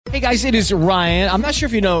Hey guys, it is Ryan. I'm not sure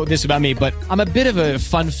if you know this about me, but I'm a bit of a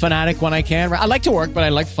fun fanatic when I can. I like to work, but I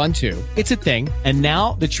like fun too. It's a thing. And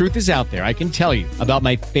now the truth is out there. I can tell you about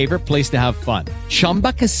my favorite place to have fun.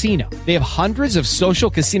 Chumba Casino. They have hundreds of social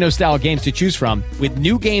casino style games to choose from with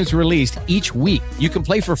new games released each week. You can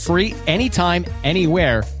play for free anytime,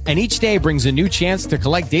 anywhere. And each day brings a new chance to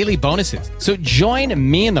collect daily bonuses. So join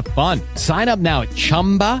me in the fun. Sign up now at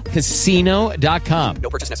ChumbaCasino.com. No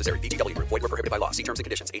purchase necessary. VGW. Void where prohibited by law. See terms and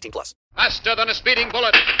conditions. 18 plus. Faster than a speeding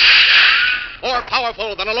bullet. More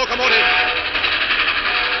powerful than a locomotive.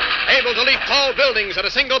 Able to leap tall buildings at a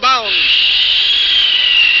single bound.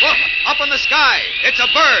 Look, up in the sky. It's a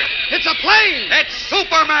bird. It's a plane. It's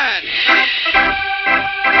Superman.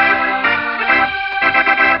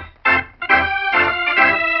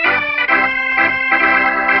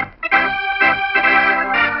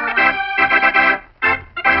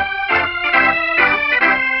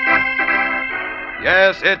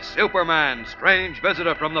 Yes, it's Superman, strange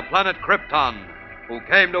visitor from the planet Krypton, who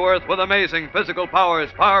came to Earth with amazing physical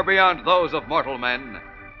powers far beyond those of mortal men,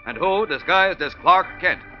 and who, disguised as Clark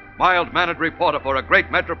Kent, mild-mannered reporter for a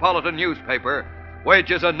great metropolitan newspaper,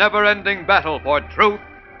 wages a never-ending battle for truth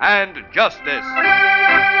and justice.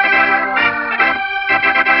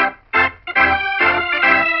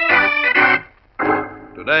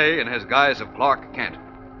 Today, in his guise of Clark Kent,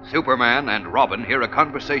 Superman and Robin hear a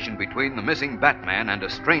conversation between the missing Batman and a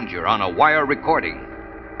stranger on a wire recording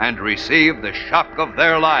and receive the shock of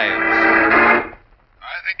their lives. I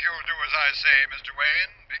think you'll do as I say, Mr.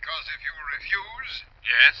 Wayne, because if you refuse...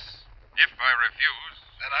 Yes, if I refuse...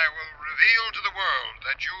 then I will reveal to the world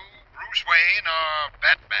that you, Bruce Wayne, are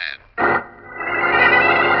Batman.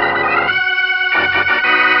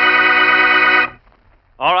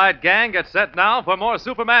 All right, gang, get set now for more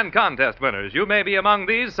Superman contest winners. You may be among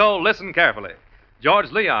these, so listen carefully.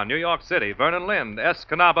 George Leon, New York City. Vernon Lind,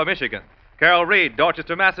 Escanaba, Michigan. Carol Reed,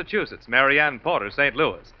 Dorchester, Massachusetts. Mary Ann Porter, St.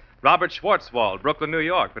 Louis. Robert Schwartzwald, Brooklyn, New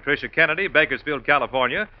York. Patricia Kennedy, Bakersfield,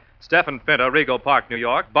 California. Stephen Finta, Regal Park, New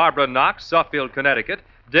York. Barbara Knox, Suffield, Connecticut.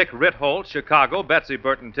 Dick Ritholt, Chicago. Betsy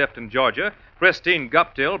Burton, Tifton, Georgia. Christine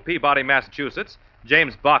Guptill, Peabody, Massachusetts.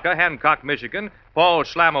 James Baca, Hancock, Michigan. Paul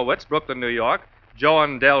Schlamowitz, Brooklyn, New York.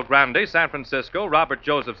 Joan Del Grande, San Francisco. Robert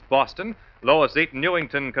Josephs, Boston. Lois Eaton,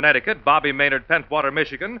 Newington, Connecticut. Bobby Maynard, Pentwater,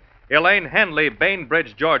 Michigan. Elaine Henley,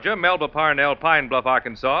 Bainbridge, Georgia. Melba Parnell, Pine Bluff,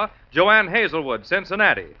 Arkansas. Joanne Hazelwood,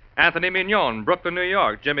 Cincinnati. Anthony Mignon, Brooklyn, New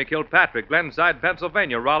York. Jimmy Kilpatrick, Glenside,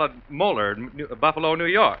 Pennsylvania. Rolland Moeller, Buffalo, New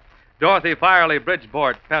York. Dorothy Firely,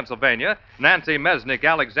 Bridgeport, Pennsylvania. Nancy Mesnick,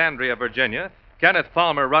 Alexandria, Virginia. Kenneth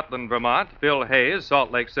Palmer, Rutland, Vermont. Phil Hayes,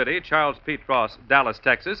 Salt Lake City. Charles Petros, Dallas,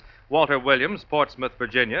 Texas. Walter Williams, Portsmouth,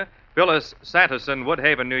 Virginia. Phyllis Sanderson,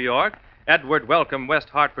 Woodhaven, New York. Edward Welcome, West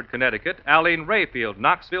Hartford, Connecticut. Aline Rayfield,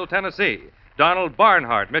 Knoxville, Tennessee. Donald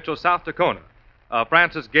Barnhart, Mitchell, South Dakota.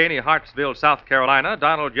 Francis Gainey, Hartsville, South Carolina.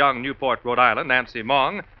 Donald Young, Newport, Rhode Island. Nancy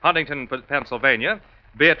Mong, Huntington, Pennsylvania.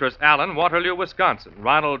 Beatrice Allen, Waterloo, Wisconsin.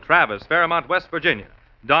 Ronald Travis, Fairmont, West Virginia.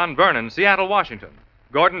 Don Vernon, Seattle, Washington.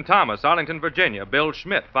 Gordon Thomas, Arlington, Virginia. Bill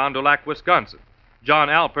Schmidt, Fond du Lac, Wisconsin. John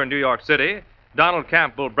Alper, New York City. Donald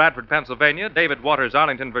Campbell, Bradford, Pennsylvania. David Waters,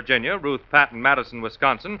 Arlington, Virginia. Ruth Patton, Madison,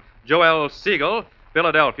 Wisconsin. Joel Siegel,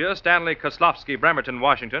 Philadelphia. Stanley Koslowski, Bremerton,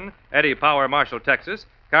 Washington. Eddie Power, Marshall, Texas.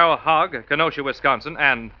 Carol Hogg, Kenosha, Wisconsin.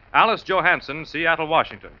 And Alice Johansson, Seattle,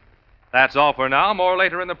 Washington. That's all for now. More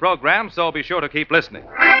later in the program, so be sure to keep listening.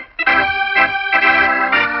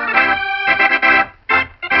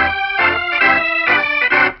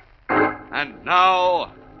 And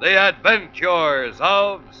now, the adventures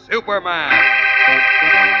of Superman.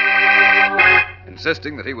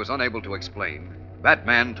 Insisting that he was unable to explain,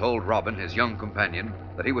 Batman told Robin, his young companion,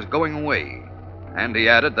 that he was going away. And he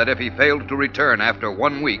added that if he failed to return after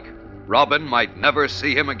 1 week, Robin might never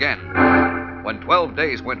see him again. When 12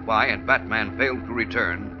 days went by and Batman failed to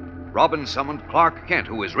return, Robin summoned Clark Kent,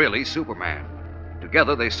 who is really Superman.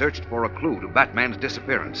 Together they searched for a clue to Batman's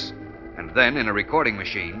disappearance. And then, in a recording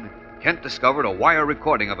machine, Kent discovered a wire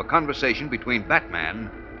recording of a conversation between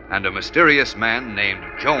Batman and a mysterious man named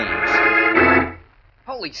Jones.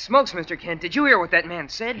 Holy smokes, Mr. Kent. Did you hear what that man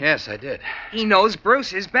said? Yes, I did. He knows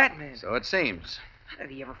Bruce is Batman. So it seems. How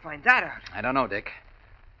did he ever find that out? I don't know, Dick.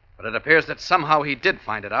 But it appears that somehow he did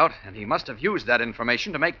find it out, and he must have used that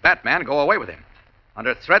information to make Batman go away with him,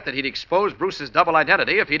 under threat that he'd expose Bruce's double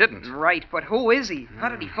identity if he didn't. Right, but who is he? How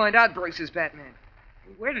did he find out Bruce is Batman?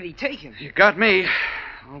 Where did he take him? You got me.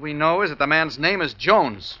 All we know is that the man's name is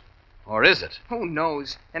Jones. Or is it? Who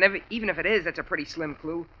knows? And even if it is, that's a pretty slim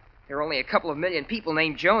clue. There are only a couple of million people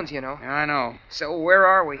named Jones, you know. Yeah, I know. So where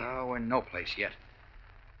are we? Oh, we're no place yet.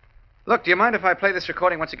 Look, do you mind if I play this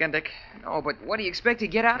recording once again, Dick? No, but what do you expect to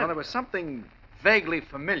get out Well, of there it? was something vaguely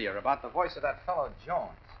familiar about the voice of that fellow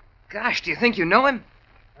Jones. Gosh, do you think you know him?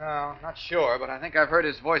 No, not sure, but I think I've heard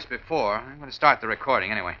his voice before. I'm going to start the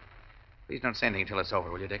recording anyway. Please don't say anything until it's over,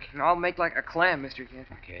 will you, Dick? I'll make like a clam, Mr. Kent.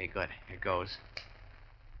 Okay, good. Here goes.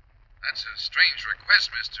 That's a strange request,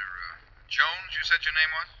 Mr. Jones, you said your name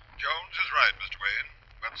was? Jones is right, Mr. Wayne.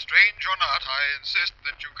 But strange or not, I insist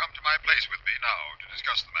that you come to my place with me now to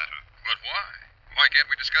discuss the matter. But why? Why can't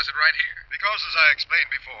we discuss it right here? Because, as I explained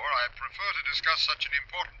before, I prefer to discuss such an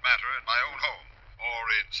important matter in my own home, or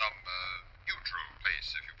in some neutral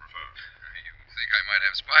place, if you prefer. You think I might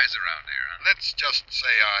have spies around here, huh? Let's just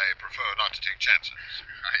say I prefer not to take chances.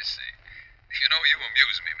 I see. You know, you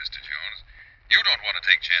amuse me, Mr. Jones. You don't want to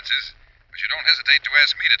take chances, but you don't hesitate to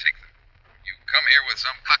ask me to take them. You come here with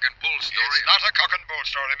some cock and bull story. It's not a cock and bull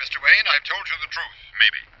story, Mr. Wayne. I've told you the truth.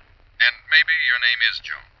 Maybe. And maybe your name is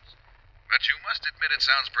Jones. But you must admit it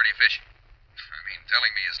sounds pretty fishy. I mean,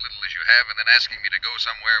 telling me as little as you have and then asking me to go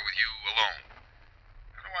somewhere with you alone.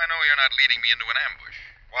 How do I know you're not leading me into an ambush?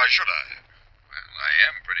 Why should I? Well, I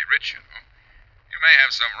am pretty rich, you know. You may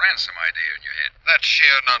have some ransom idea in your head. That's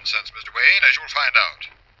sheer nonsense, Mr. Wayne, as you'll find out.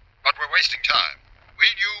 But we're wasting time.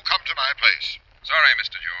 Will you come to my place? Sorry,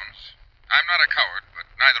 Mr. Jones. I'm not a coward, but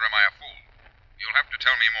neither am I a fool. You'll have to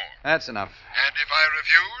tell me more. That's enough. And if I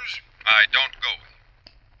refuse? I don't go with you.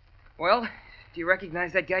 Well, do you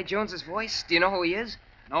recognize that guy Jones's voice? Do you know who he is?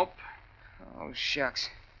 Nope. Oh, shucks.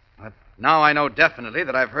 But now I know definitely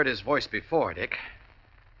that I've heard his voice before, Dick.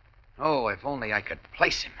 Oh, if only I could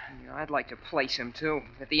place him. I'd like to place him, too,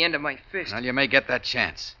 at the end of my fist. Well, you may get that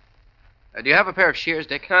chance. Do you have a pair of shears,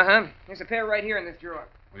 Dick? Uh-huh. There's a pair right here in this drawer.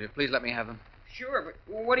 Will you please let me have them? Sure, but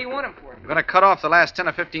what do you want him for? I'm going to cut off the last 10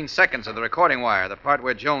 or 15 seconds of the recording wire, the part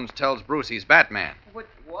where Jones tells Bruce he's Batman. But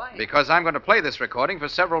why? Because I'm going to play this recording for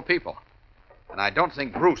several people. And I don't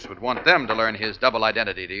think Bruce would want them to learn his double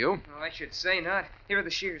identity, do you? Oh, I should say not. Here are the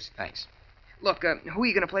shears. Thanks. Look, who are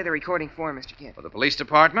you going to play the recording for, Mr. Kent? For the police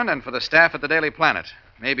department and for the staff at the Daily Planet.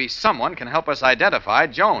 Maybe someone can help us identify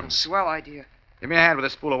Jones. Swell idea. Give me a hand with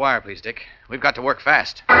this spool of wire, please, Dick. We've got to work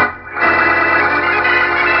fast.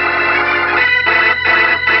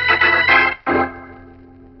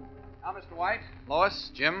 Now, Mr. White,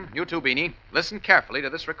 Lois, Jim, you too, Beanie, listen carefully to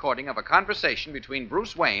this recording of a conversation between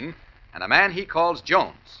Bruce Wayne and a man he calls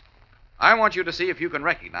Jones. I want you to see if you can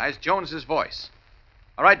recognize Jones's voice.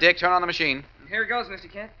 All right, Dick, turn on the machine. Here it goes,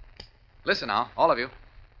 Mr. Kent. Listen now, all of you.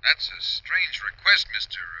 That's a strange request,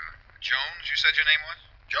 Mr. Jones, you said your name was?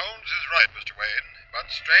 Jones is right, Mr. Wayne. But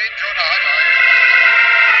strange or not,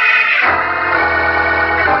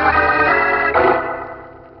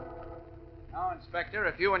 Now, Inspector,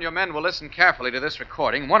 if you and your men will listen carefully to this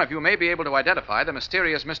recording, one of you may be able to identify the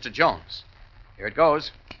mysterious Mr. Jones. Here it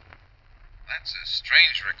goes. That's a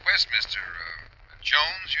strange request, Mr.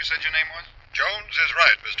 Jones, you said your name was? Jones is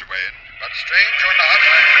right, Mr. Wayne. But strange or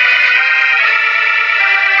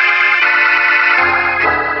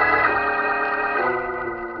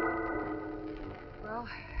Well,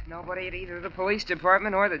 nobody at either the police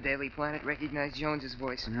department or the Daily Planet recognized Jones's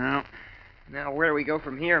voice. No. Now, where do we go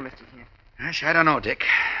from here, Mr. Kent? Gosh, I don't know, Dick.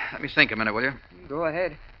 Let me think a minute, will you? Go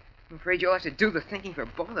ahead. I'm afraid you'll have to do the thinking for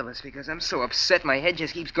both of us because I'm so upset my head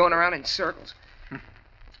just keeps going around in circles.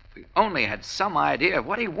 We only had some idea of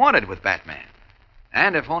what he wanted with Batman.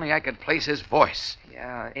 And if only I could place his voice.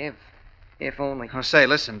 Yeah, if only. Oh, say,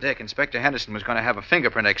 listen, Dick. Inspector Henderson was going to have a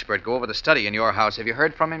fingerprint expert go over the study in your house. Have you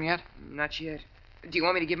heard from him yet? Not yet. Do you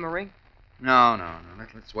want me to give him a ring? No.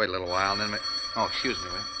 Let's wait a little while, and then... Oh, excuse me,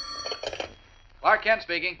 will you? Clark Kent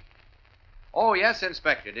speaking. Oh, yes,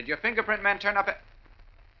 Inspector. Did your fingerprint men turn up at...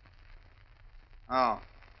 Oh.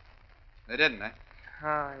 They didn't, eh?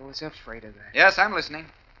 I was afraid of that. Yes, I'm listening.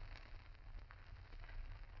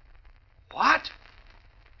 What?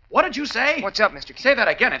 What did you say? What's up, Mr. Kent? Say that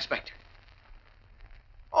again, Inspector.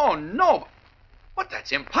 Oh, no. But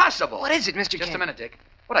that's impossible. What is it, Mr. Kent? Just a minute, Dick.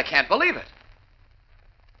 But I can't believe it.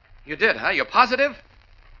 You did, huh? You're positive?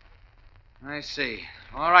 I see.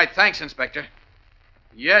 All right, thanks, Inspector.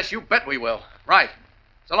 Yes, you bet we will. Right.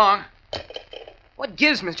 So long. What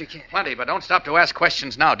gives, Mr. Kent? Plenty, but don't stop to ask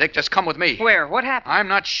questions now, Dick. Just come with me. Where? What happened? I'm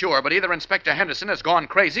not sure, but either Inspector Henderson has gone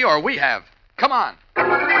crazy or we have. Come on.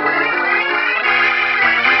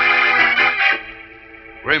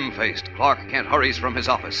 Grim-faced, Clark Kent hurries from his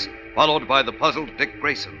office, followed by the puzzled Dick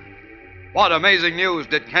Grayson. What amazing news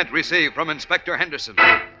did Kent receive from Inspector Henderson?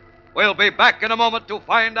 We'll be back in a moment to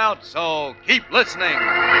find out, so keep listening.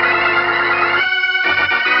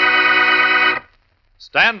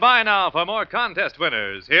 Stand by now for more contest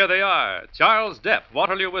winners. Here they are. Charles Depp,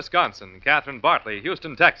 Waterloo, Wisconsin. Catherine Bartley,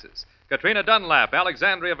 Houston, Texas. Katrina Dunlap,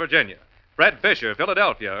 Alexandria, Virginia. Fred Fisher,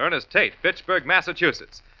 Philadelphia. Ernest Tate, Fitchburg,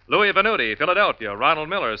 Massachusetts. Louis Venuti, Philadelphia. Ronald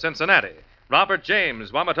Miller, Cincinnati. Robert James,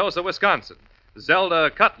 Wauwatosa, Wisconsin. Zelda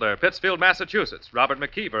Cutler, Pittsfield, Massachusetts. Robert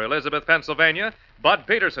McKeever, Elizabeth, Pennsylvania. Bud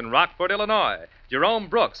Peterson, Rockford, Illinois. Jerome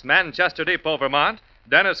Brooks, Manchester Depot, Vermont.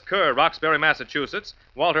 Dennis Kerr, Roxbury, Massachusetts.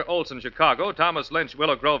 Walter Olson, Chicago. Thomas Lynch,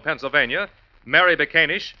 Willow Grove, Pennsylvania. Mary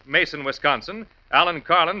Bacanish, Mason, Wisconsin. Alan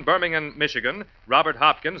Carlin, Birmingham, Michigan. Robert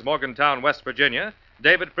Hopkins, Morgantown, West Virginia.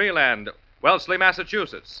 David Freeland, Wellesley,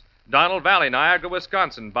 Massachusetts. Donald Valley, Niagara,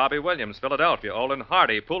 Wisconsin. Bobby Williams, Philadelphia. Olin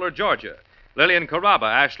Hardy, Pooler, Georgia. Lillian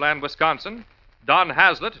Carrabba, Ashland, Wisconsin. Don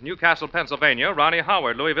Hazlitt, Newcastle, Pennsylvania. Ronnie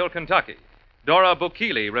Howard, Louisville, Kentucky. Dora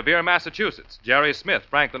Bukili, Revere, Massachusetts. Jerry Smith,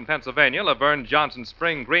 Franklin, Pennsylvania. Laverne Johnson,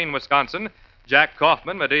 Spring Green, Wisconsin. Jack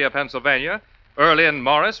Kaufman, Medea, Pennsylvania. Erlyn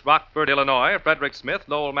Morris, Rockford, Illinois. Frederick Smith,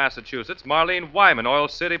 Lowell, Massachusetts. Marlene Wyman, Oil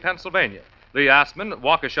City, Pennsylvania. Lee Assman,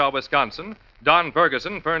 Waukesha, Wisconsin. Don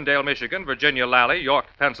Ferguson, Ferndale, Michigan. Virginia Lally, York,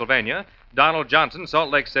 Pennsylvania. Donald Johnson,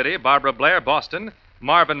 Salt Lake City. Barbara Blair, Boston.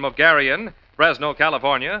 Marvin Mogarian, Fresno,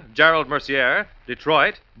 California. Gerald Mercier,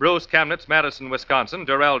 Detroit. Bruce Chemnitz, Madison, Wisconsin.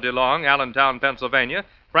 Durrell DeLong, Allentown, Pennsylvania.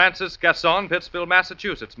 Francis Gasson, Pittsfield,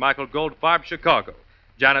 Massachusetts. Michael Goldfarb, Chicago.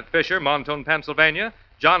 Janet Fisher, Montoon, Pennsylvania.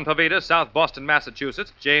 John Pavita, South Boston,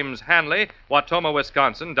 Massachusetts. James Hanley, Watoma,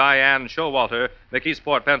 Wisconsin. Diane Showalter,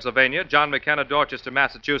 McKeesport, Pennsylvania. John McKenna, Dorchester,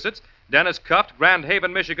 Massachusetts. Dennis Cuft, Grand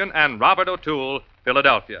Haven, Michigan. And Robert O'Toole,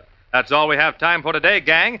 Philadelphia. That's all we have time for today,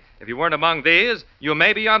 gang. If you weren't among these, you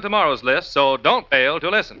may be on tomorrow's list, so don't fail to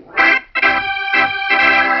listen.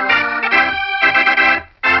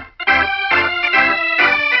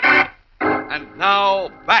 And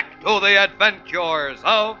now, back to the adventures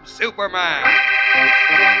of Superman.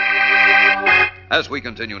 As we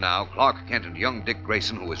continue now, Clark Kent and young Dick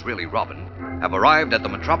Grayson, who is really Robin, have arrived at the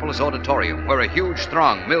Metropolis Auditorium, where a huge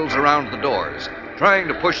throng mills around the doors, trying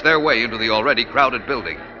to push their way into the already crowded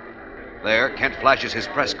building. There, Kent flashes his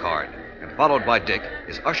press card, and followed by Dick,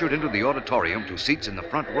 is ushered into the auditorium to seats in the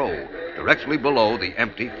front row, directly below the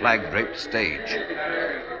empty flag-draped stage.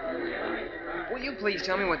 Will you please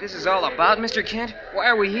tell me what this is all about, Mr. Kent? Why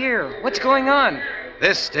are we here? What's going on?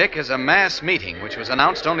 This, Dick, is a mass meeting which was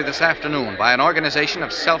announced only this afternoon by an organization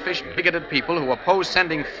of selfish, bigoted people who oppose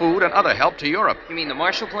sending food and other help to Europe. You mean the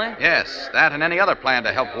Marshall Plan? Yes, that and any other plan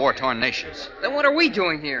to help war-torn nations. Then what are we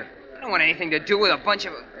doing here? I don't want anything to do with a bunch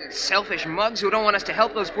of selfish mugs who don't want us to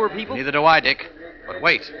help those poor people. Neither do I, Dick. But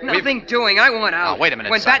wait. Nothing doing. I want out. Now, wait a minute,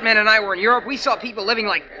 When son. Batman and I were in Europe, we saw people living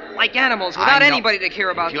like animals without anybody to care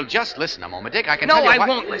about If you'll them. just listen a moment, Dick, I can No, tell you I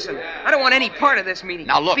won't listen. I don't want any part of this meeting.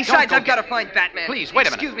 Now, look, Besides, don't I've got to find Batman. Please, wait a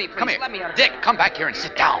minute. Excuse me, please. Come here. Let me out. Dick, come back here and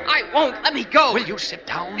sit down. I won't. Let me go. Will you sit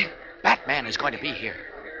down? Batman is going to be here.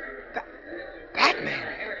 Batman?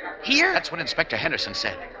 Here? That's what Inspector Henderson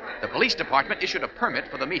said. The police department issued a permit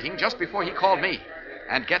for the meeting just before he called me.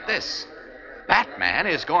 And get this. Batman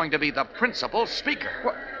is going to be the principal speaker.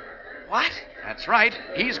 What? That's right.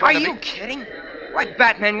 He's going Are to be... you kidding? Why,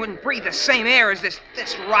 Batman wouldn't breathe the same air as this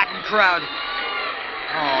rotten crowd.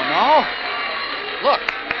 Oh, no? Look.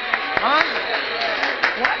 Huh?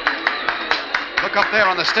 What? Look up there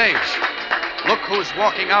on the stage. Look who's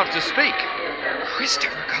walking out to speak.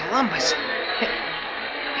 Christopher Columbus. It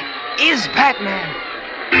is Batman.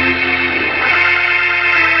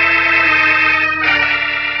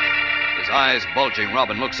 His eyes bulging,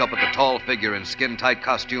 Robin looks up at the tall figure in skin-tight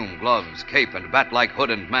costume, gloves, cape, and bat-like hood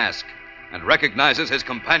and mask, and recognizes his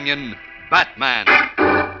companion, Batman.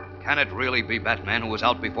 Can it really be Batman who was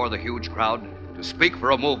out before the huge crowd to speak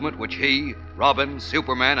for a movement which he, Robin,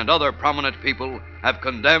 Superman, and other prominent people have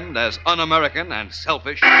condemned as un-American and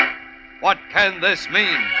selfish? What can this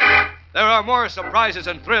mean? There are more surprises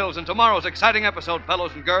and thrills in tomorrow's exciting episode,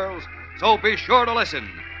 fellows and girls, so be sure to listen.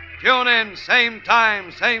 Tune in, same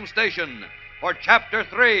time, same station, for Chapter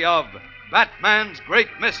 3 of Batman's Great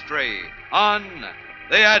Mystery on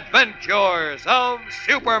The Adventures of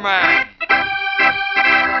Superman.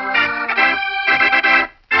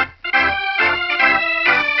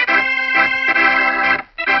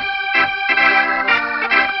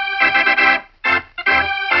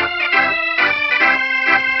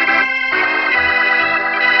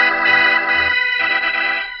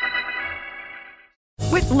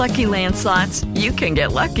 With Lucky Land Slots, you can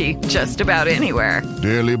get lucky just about anywhere.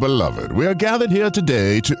 Dearly beloved, we are gathered here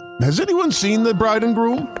today to... Has anyone seen the bride and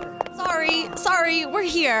groom? Sorry, we're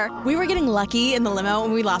here. We were getting lucky in the limo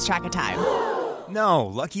and we lost track of time. No,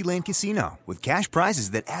 Lucky Land Casino, with cash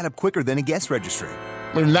prizes that add up quicker than a guest registry.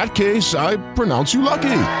 In that case, I pronounce you lucky.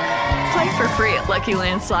 Play for free at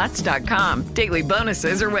LuckyLandSlots.com. Daily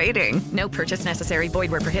bonuses are waiting. No purchase necessary.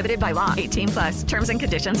 Void where prohibited by law. 18+. Terms and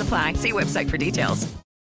conditions apply. See website for details.